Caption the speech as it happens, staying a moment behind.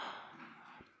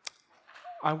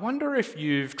I wonder if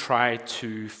you've tried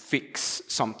to fix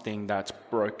something that's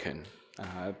broken,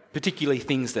 particularly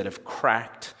things that have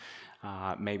cracked,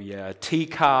 maybe a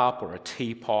teacup or a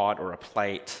teapot or a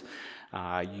plate.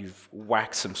 You've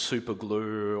whacked some super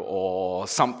glue or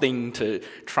something to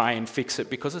try and fix it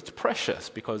because it's precious,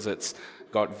 because it's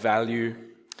got value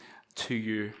to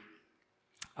you.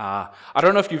 I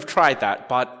don't know if you've tried that,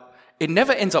 but it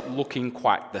never ends up looking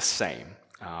quite the same.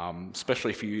 Especially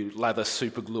if you lather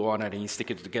super glue on it and you stick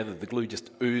it together, the glue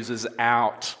just oozes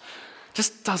out.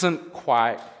 Just doesn't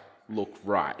quite look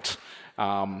right.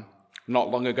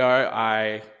 Not long ago,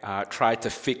 I tried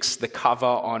to fix the cover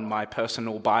on my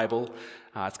personal Bible.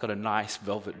 It's got a nice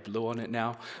velvet blue on it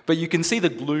now. But you can see the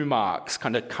glue marks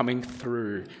kind of coming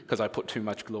through because I put too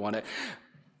much glue on it.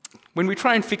 When we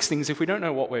try and fix things, if we don't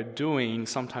know what we're doing,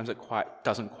 sometimes it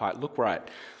doesn't quite look right.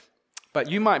 But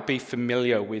you might be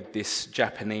familiar with this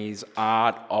Japanese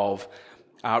art of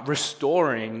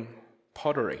restoring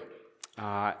pottery.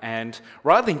 And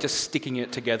rather than just sticking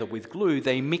it together with glue,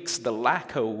 they mix the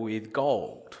lacquer with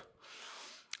gold.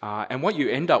 And what you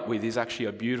end up with is actually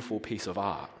a beautiful piece of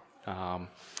art.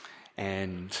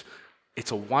 And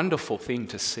it's a wonderful thing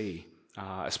to see,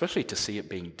 especially to see it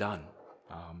being done.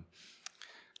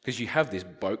 Because you have this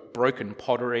broken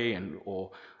pottery and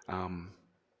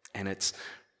it's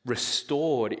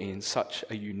restored in such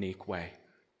a unique way.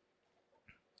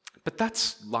 But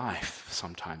that's life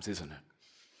sometimes, isn't it?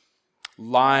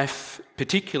 Life,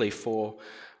 particularly for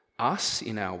us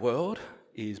in our world,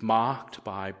 is marked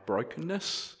by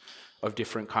brokenness of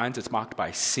different kinds. It's marked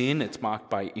by sin, it's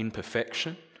marked by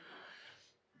imperfection.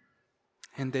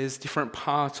 And there's different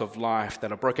parts of life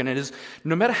that are broken. And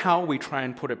no matter how we try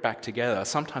and put it back together,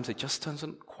 sometimes it just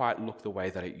doesn't quite look the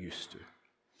way that it used to.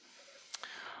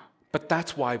 But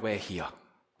that's why we're here.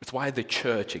 It's why the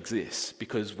church exists,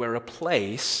 because we're a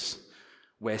place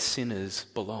where sinners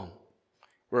belong.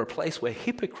 We're a place where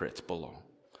hypocrites belong.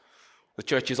 The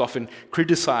church is often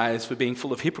criticized for being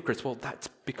full of hypocrites. Well, that's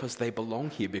because they belong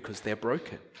here, because they're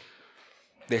broken.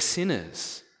 They're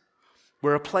sinners.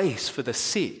 We're a place for the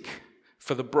sick,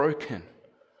 for the broken.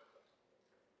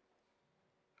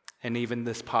 And even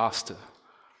this pastor,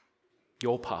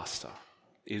 your pastor,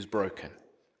 is broken,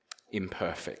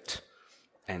 imperfect,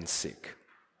 and sick.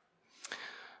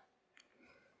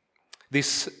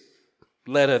 This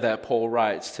letter that Paul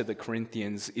writes to the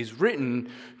Corinthians is written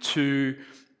to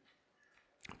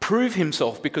prove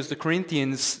himself, because the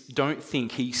Corinthians don't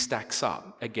think he stacks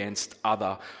up against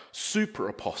other super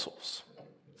apostles.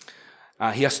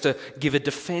 He has to give a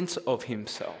defense of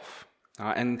himself.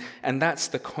 And that's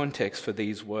the context for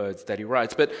these words that he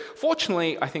writes. But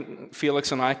fortunately, I think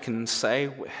Felix and I can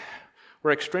say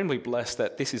we're extremely blessed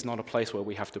that this is not a place where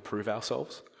we have to prove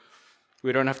ourselves.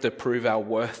 We don't have to prove our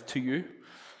worth to you.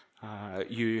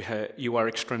 You are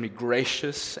extremely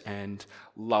gracious and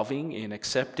loving in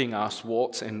accepting us,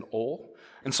 warts and all.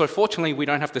 And so fortunately, we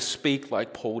don't have to speak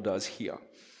like Paul does here.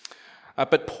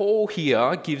 But Paul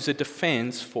here gives a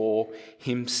defense for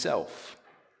himself.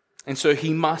 And so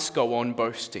he must go on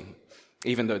boasting,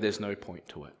 even though there's no point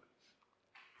to it.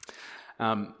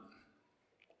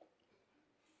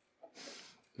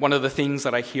 One of the things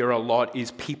that I hear a lot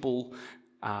is people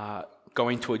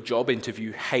going to a job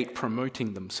interview hate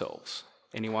promoting themselves.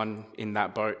 Anyone in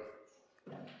that boat?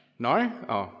 No?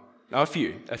 Oh, a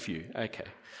few. Okay.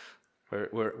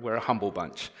 We're a humble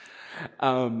bunch.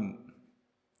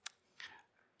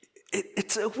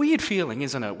 It's a weird feeling,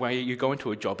 isn't it, where you go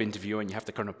into a job interview and you have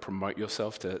to kind of promote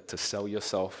yourself to sell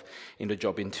yourself in a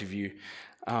job interview.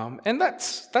 And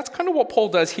that's kind of what Paul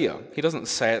does here. He doesn't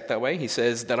say it that way. He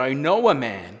says that I know a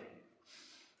man,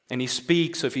 and he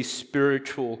speaks of his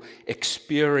spiritual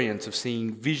experience of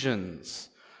seeing visions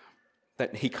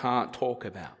that he can't talk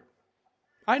about.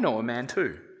 I know a man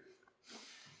too,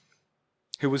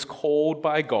 who was called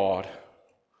by God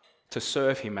to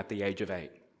serve him at the age of 8.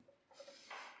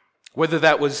 Whether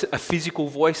that was a physical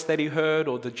voice that he heard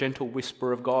or the gentle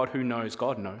whisper of God, who knows?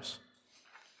 God knows.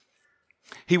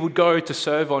 He would go to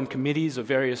serve on committees of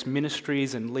various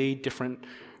ministries and lead different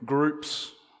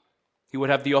groups. He would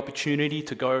have the opportunity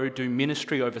to go do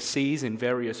ministry overseas in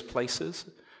various places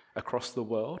across the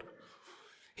world.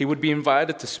 He would be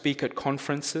invited to speak at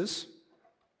conferences.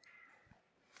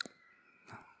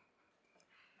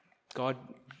 God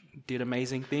did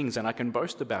amazing things, and I can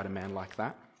boast about a man like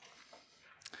that.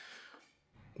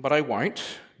 But I won't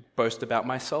boast about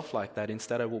myself like that.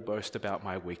 Instead, I will boast about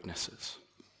my weaknesses,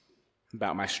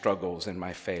 about my struggles and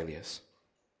my failures.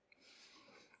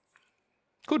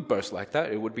 Could boast like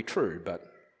that, it would be true,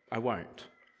 but I won't.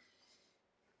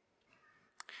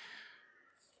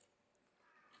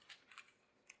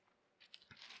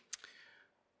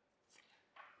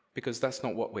 because that's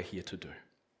not what we're here to do.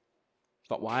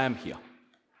 Not why I'm here.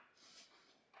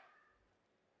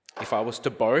 If I was to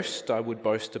boast, I would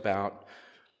boast about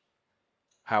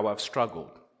how I've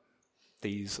struggled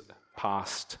these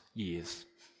past years.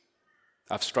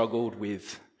 I've struggled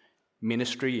with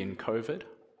ministry in COVID.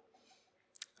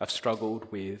 I've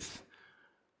struggled with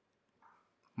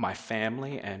my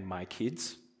family and my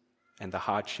kids and the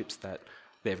hardships that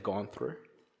they've gone through.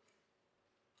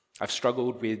 I've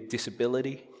struggled with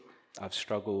disability. I've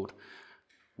struggled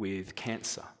with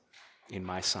cancer in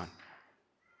my son.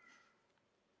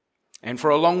 And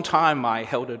for a long time, I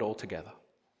held it all together.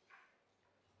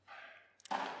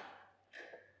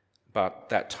 But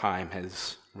that time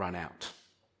has run out.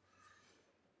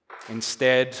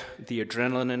 Instead, the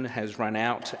adrenaline has run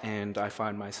out, and I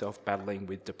find myself battling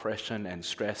with depression and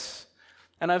stress.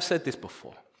 And I've said this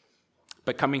before,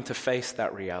 but coming to face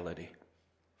that reality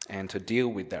and to deal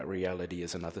with that reality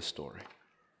is another story.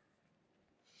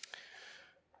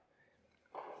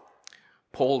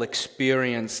 Paul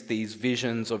experienced these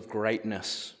visions of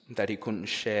greatness that he couldn't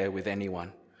share with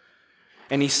anyone.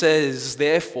 And he says,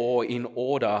 therefore, in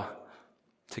order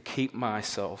to keep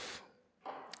myself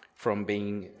from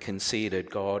being conceited,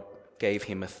 God gave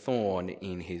him a thorn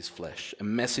in his flesh, a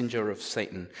messenger of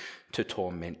Satan to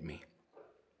torment me.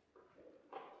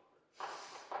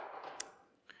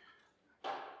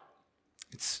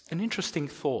 It's an interesting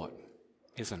thought,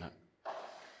 isn't it?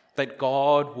 That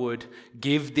God would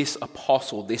give this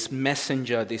apostle, this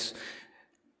messenger, this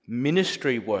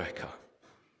ministry worker,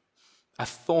 a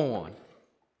thorn,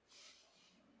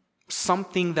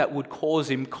 something that would cause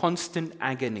him constant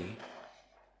agony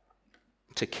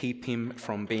to keep him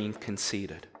from being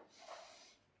conceited.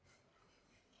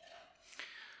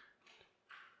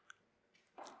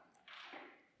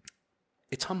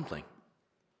 It's humbling.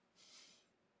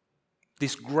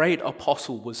 This great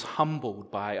apostle was humbled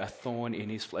by a thorn in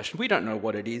his flesh. We don't know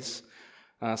what it is.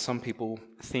 Some people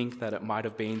think that it might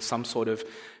have been some sort of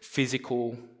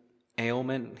physical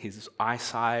ailment, his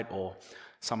eyesight or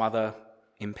some other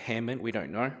impairment. We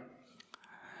don't know.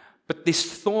 But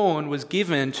this thorn was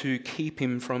given to keep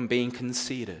him from being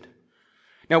conceited.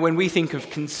 Now, when we think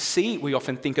of conceit, we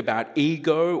often think about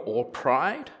ego or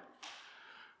pride.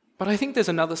 But I think there's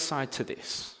another side to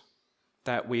this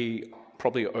that we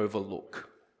probably overlook.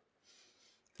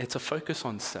 It's a focus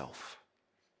on self.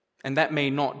 And that may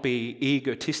not be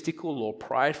egotistical or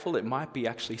prideful. It might be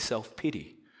actually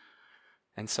self-pity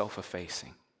and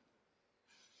self-effacing.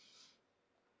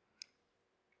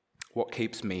 What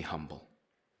keeps me humble?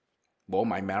 Well,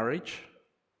 my marriage,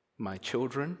 my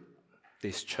children,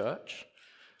 this church.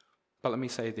 But let me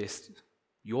say this,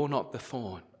 you're not the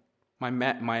thorn.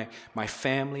 My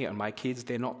family and my kids,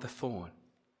 they're not the thorn.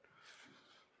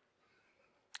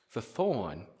 The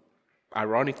thorn,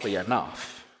 ironically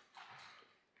enough,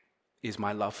 is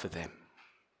my love for them.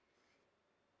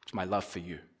 It's my love for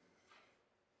you.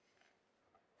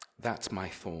 That's my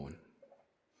thorn.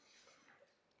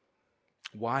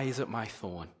 Why is it my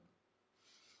thorn?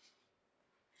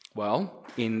 Well,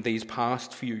 in these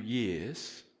past few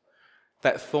years,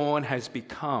 that thorn has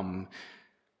become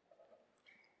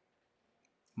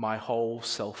my whole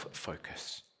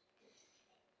self-focus.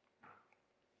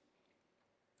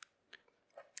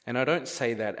 And I don't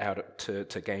say that out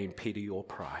to gain pity or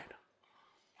pride.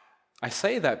 I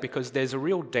say that because there's a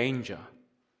real danger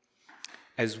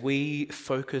as we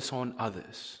focus on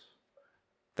others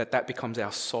that becomes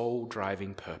our sole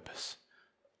driving purpose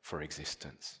for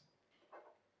existence.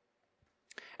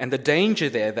 And the danger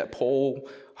there that Paul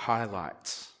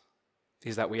highlights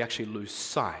is that we actually lose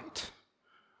sight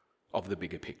of the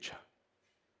bigger picture.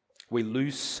 We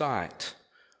lose sight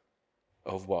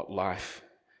of what life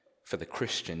for the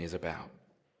Christian is about.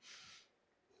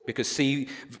 Because see,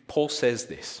 Paul says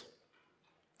this,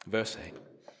 verse 8,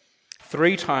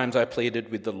 3 times I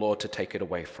pleaded with the Lord to take it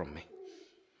away from me.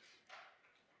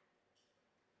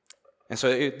 And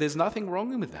so there's nothing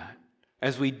wrong with that.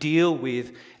 As we deal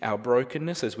with our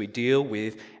brokenness, as we deal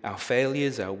with our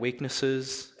failures, our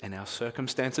weaknesses, and our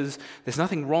circumstances, there's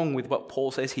nothing wrong with what Paul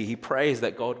says here. He prays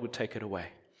that God would take it away.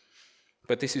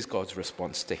 But this is God's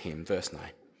response to him, verse 9.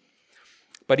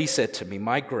 But he said to me,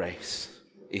 my grace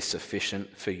is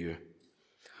sufficient for you,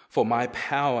 for my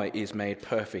power is made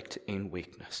perfect in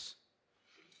weakness.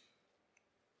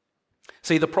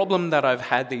 See, the problem that I've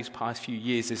had these past few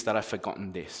years is that I've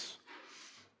forgotten this.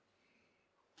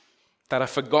 That I've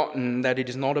forgotten that it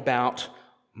is not about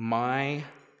my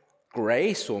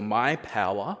grace or my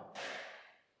power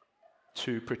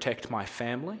to protect my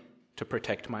family, to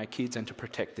protect my kids, and to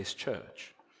protect this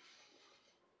church.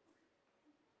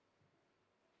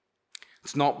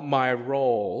 It's not my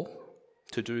role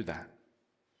to do that.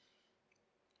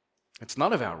 It's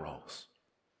none of our roles.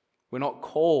 We're not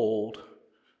called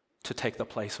to take the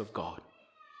place of God.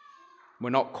 We're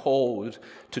not called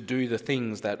to do the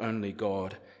things that only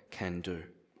God can do.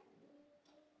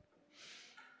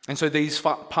 And so these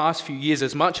past few years,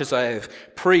 as much as I have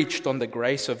preached on the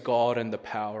grace of God and the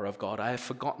power of God, I have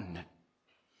forgotten it.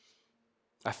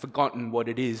 I've forgotten what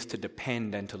it is to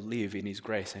depend and to live in His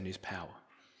grace and His power.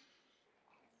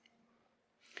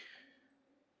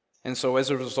 And so as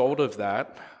a result of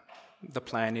that, the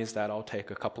plan is that I'll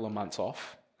take a couple of months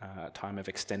off, time of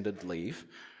extended leave,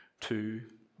 to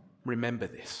remember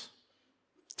this,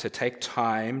 to take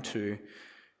time to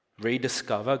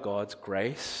rediscover God's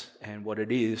grace and what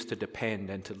it is to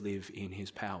depend and to live in His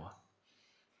power.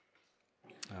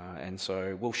 And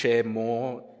so we'll share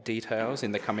more details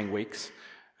in the coming weeks,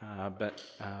 but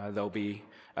there'll be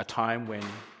a time when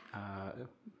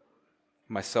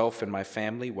myself and my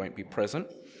family won't be present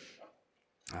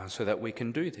so that we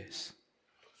can do this.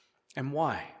 And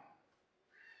why?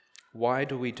 Why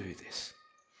do we do this?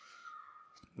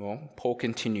 Well, Paul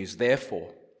continues,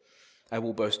 "Therefore, I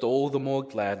will boast all the more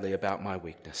gladly about my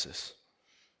weaknesses,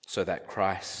 so that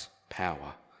Christ's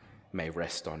power may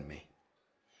rest on me.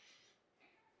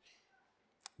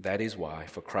 That is why,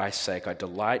 for Christ's sake, I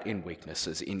delight in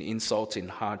weaknesses, in insults, in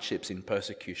hardships, in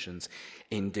persecutions,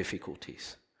 in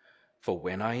difficulties. For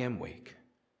when I am weak,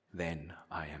 then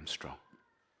I am strong."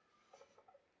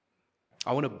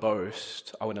 I want to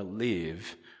boast, I want to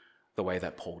live the way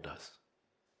that Paul does.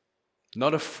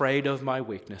 Not afraid of my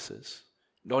weaknesses,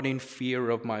 not in fear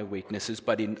of my weaknesses,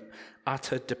 but in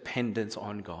utter dependence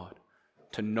on God,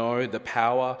 to know the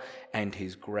power and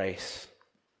His grace,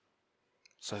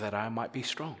 so that I might be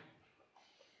strong.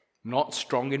 Not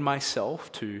strong in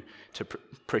myself to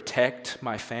protect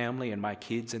my family and my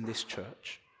kids in this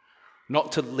church.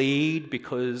 Not to lead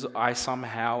because I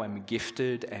somehow am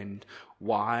gifted and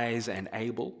wise and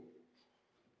able,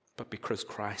 but because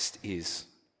Christ is.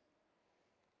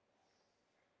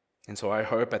 And so I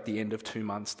hope at the end of 2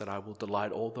 months that I will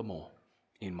delight all the more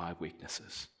in my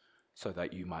weaknesses, so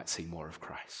that you might see more of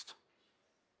Christ.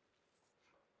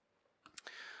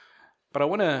 But I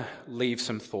want to leave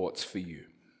some thoughts for you.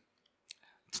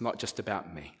 It's not just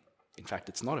about me. In fact,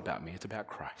 it's not about me, it's about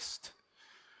Christ.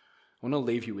 I want to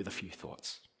leave you with a few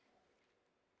thoughts.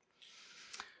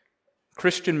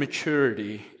 Christian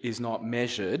maturity is not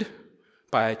measured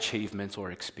by achievements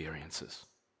or experiences.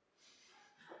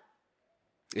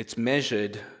 It's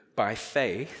measured by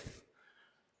faith,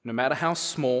 no matter how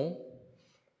small,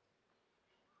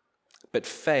 but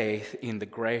faith in the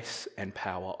grace and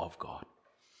power of God.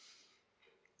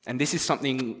 And this is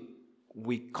something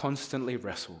we constantly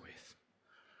wrestle with.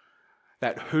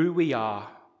 That who we are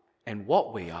and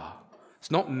what we are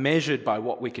is not measured by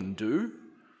what we can do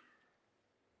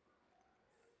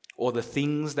or the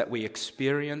things that we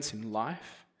experience in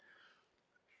life,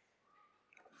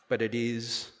 but it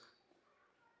is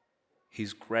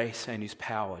His grace and His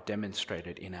power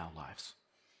demonstrated in our lives.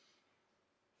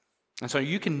 And so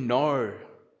you can know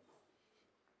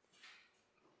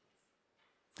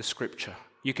the Scripture.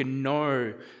 You can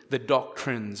know the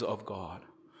doctrines of God.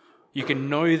 You can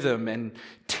know them and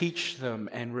teach them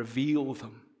and reveal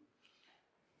them.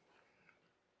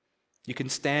 You can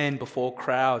stand before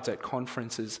crowds at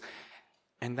conferences,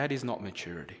 and that is not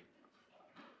maturity.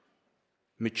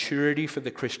 Maturity for the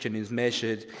Christian is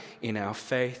measured in our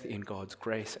faith in God's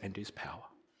grace and His power.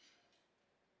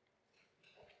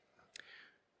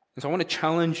 And so I want to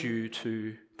challenge you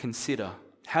to consider,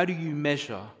 how do you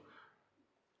measure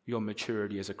your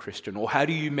maturity as a Christian? Or how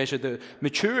do you measure the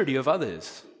maturity of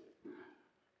others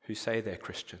who say they're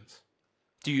Christians?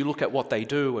 Do you look at what they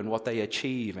do and what they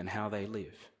achieve and how they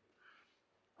live?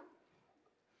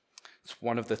 It's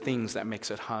one of the things that makes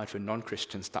it hard for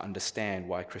non-Christians to understand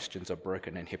why Christians are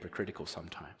broken and hypocritical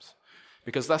sometimes.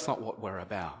 Because that's not what we're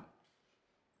about.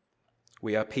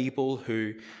 We are people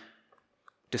who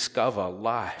discover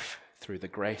life through the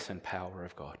grace and power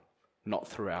of God, not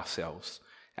through ourselves,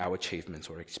 our achievements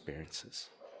or experiences.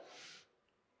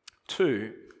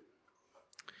 2,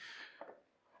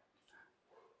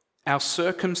 our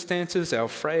circumstances, our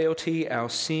frailty, our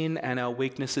sin, and our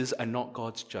weaknesses are not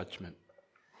God's judgment.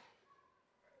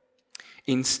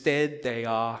 Instead, they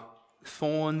are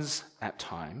thorns at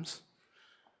times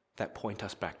that point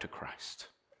us back to Christ.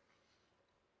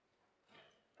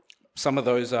 Some of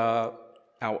those are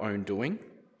our own doing.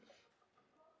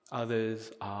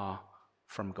 Others are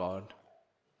from God.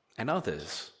 And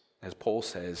others, as Paul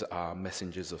says, are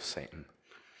messengers of Satan.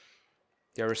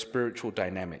 There are spiritual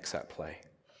dynamics at play.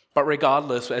 But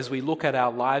regardless, as we look at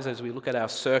our lives, as we look at our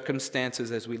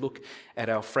circumstances, as we look at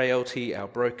our frailty, our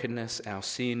brokenness, our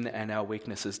sin, and our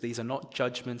weaknesses, these are not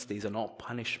judgments, these are not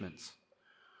punishments.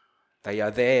 They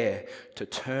are there to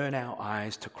turn our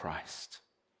eyes to Christ,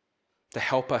 to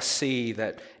help us see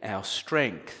that our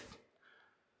strength,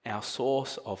 our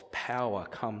source of power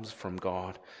comes from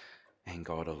God and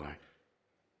God alone.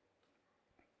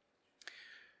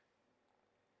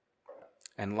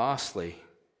 And lastly,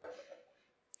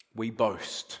 we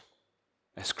boast.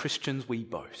 As Christians, we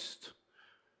boast.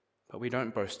 But we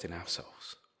don't boast in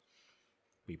ourselves.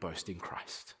 We boast in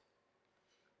Christ.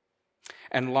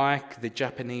 And like the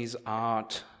Japanese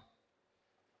art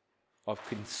of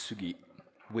kintsugi,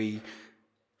 we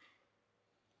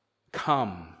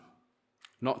come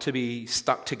not to be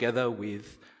stuck together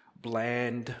with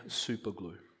bland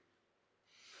superglue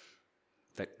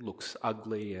that looks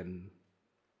ugly and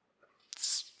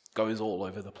goes all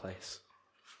over the place.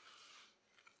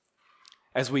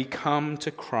 As we come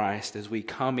to Christ, as we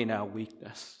come in our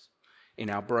weakness, in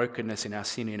our brokenness, in our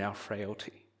sin, in our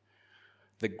frailty,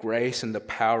 the grace and the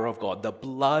power of God, the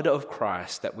blood of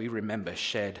Christ that we remember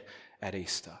shed at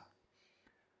Easter,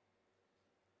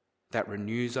 that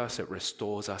renews us, it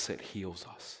restores us, it heals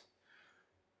us,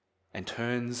 and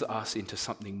turns us into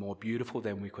something more beautiful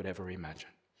than we could ever imagine.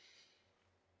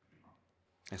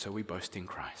 And so we boast in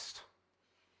Christ.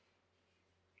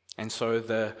 And so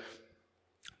the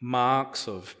marks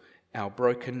of our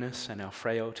brokenness and our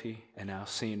frailty and our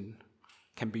sin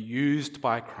can be used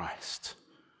by Christ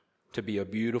to be a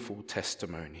beautiful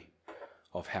testimony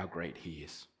of how great He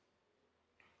is.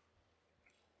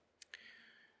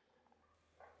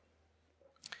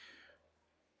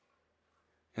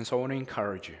 And so I want to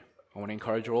encourage you. I want to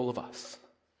encourage all of us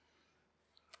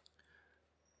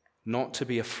not to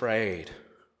be afraid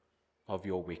of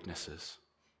your weaknesses,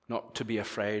 not to be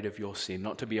afraid of your sin,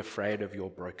 not to be afraid of your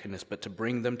brokenness, but to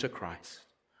bring them to Christ.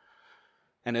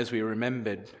 And as we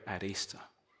remembered at Easter,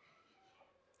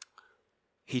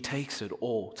 He takes it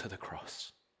all to the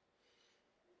cross.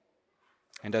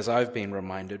 And as I've been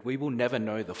reminded, we will never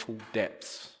know the full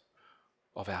depths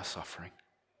of our suffering.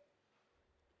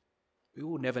 We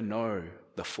will never know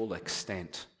the full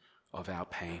extent of our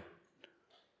pain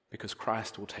because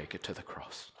Christ will take it to the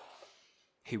cross.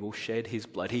 He will shed His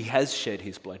blood. He has shed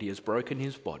His blood. He has broken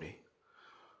His body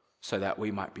so that we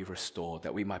might be restored,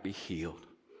 that we might be healed,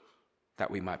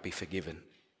 that we might be forgiven.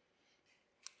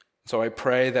 So I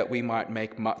pray that we might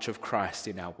make much of Christ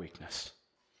in our weakness.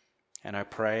 And I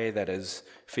pray that as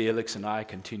Felix and I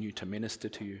continue to minister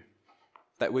to you,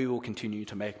 that we will continue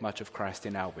to make much of Christ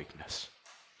in our weakness,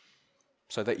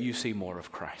 so that you see more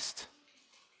of Christ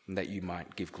and that you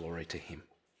might give glory to Him.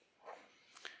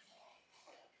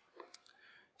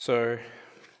 So,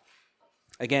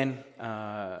 again,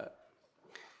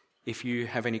 if you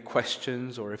have any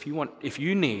questions or if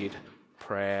you need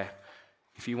prayer,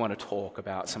 if you want to talk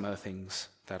about some of the things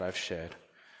that I've shared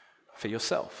for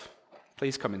yourself,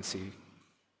 please come and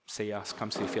see us. Come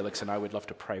see Felix and I. We'd love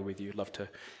to pray with you, love to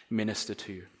minister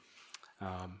to you.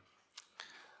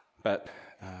 But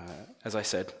as I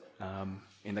said,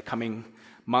 in the coming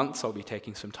months, I'll be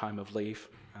taking some time of leave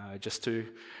just to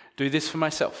do this for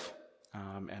myself.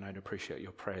 And I'd appreciate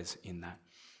your prayers in that.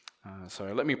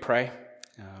 So let me pray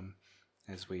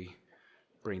as we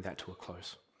bring that to a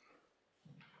close.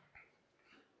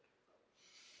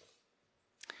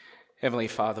 Heavenly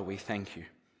Father, we thank you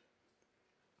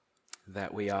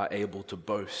that we are able to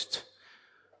boast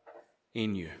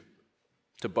in you,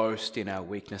 to boast in our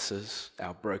weaknesses,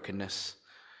 our brokenness,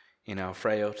 in our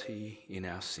frailty, in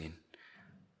our sin.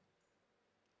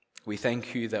 We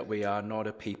thank you that we are not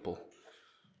a people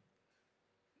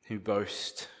who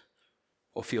boast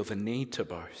or feel the need to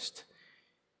boast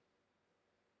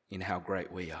in how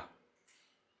great we are.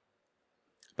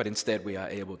 But instead we are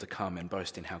able to come and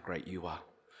boast in how great you are.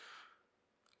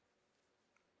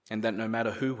 And that no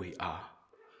matter who we are,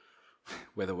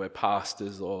 whether we're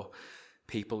pastors or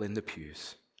people in the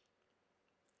pews,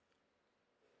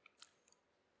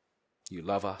 you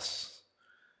love us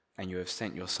and you have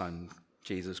sent your Son,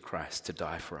 Jesus Christ, to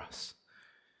die for us.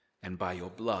 And by your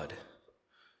blood,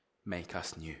 make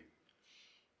us new.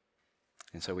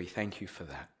 And so we thank you for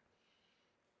that.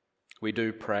 We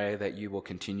do pray that you will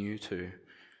continue to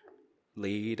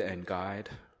lead and guide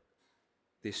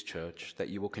this church, that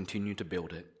you will continue to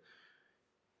build it,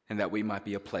 and that we might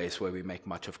be a place where we make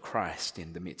much of Christ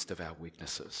in the midst of our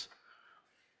weaknesses.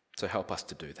 So help us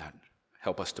to do that.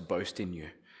 Help us to boast in you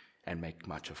and make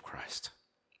much of Christ.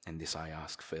 And this I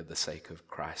ask for the sake of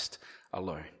Christ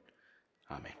alone.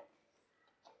 Amen.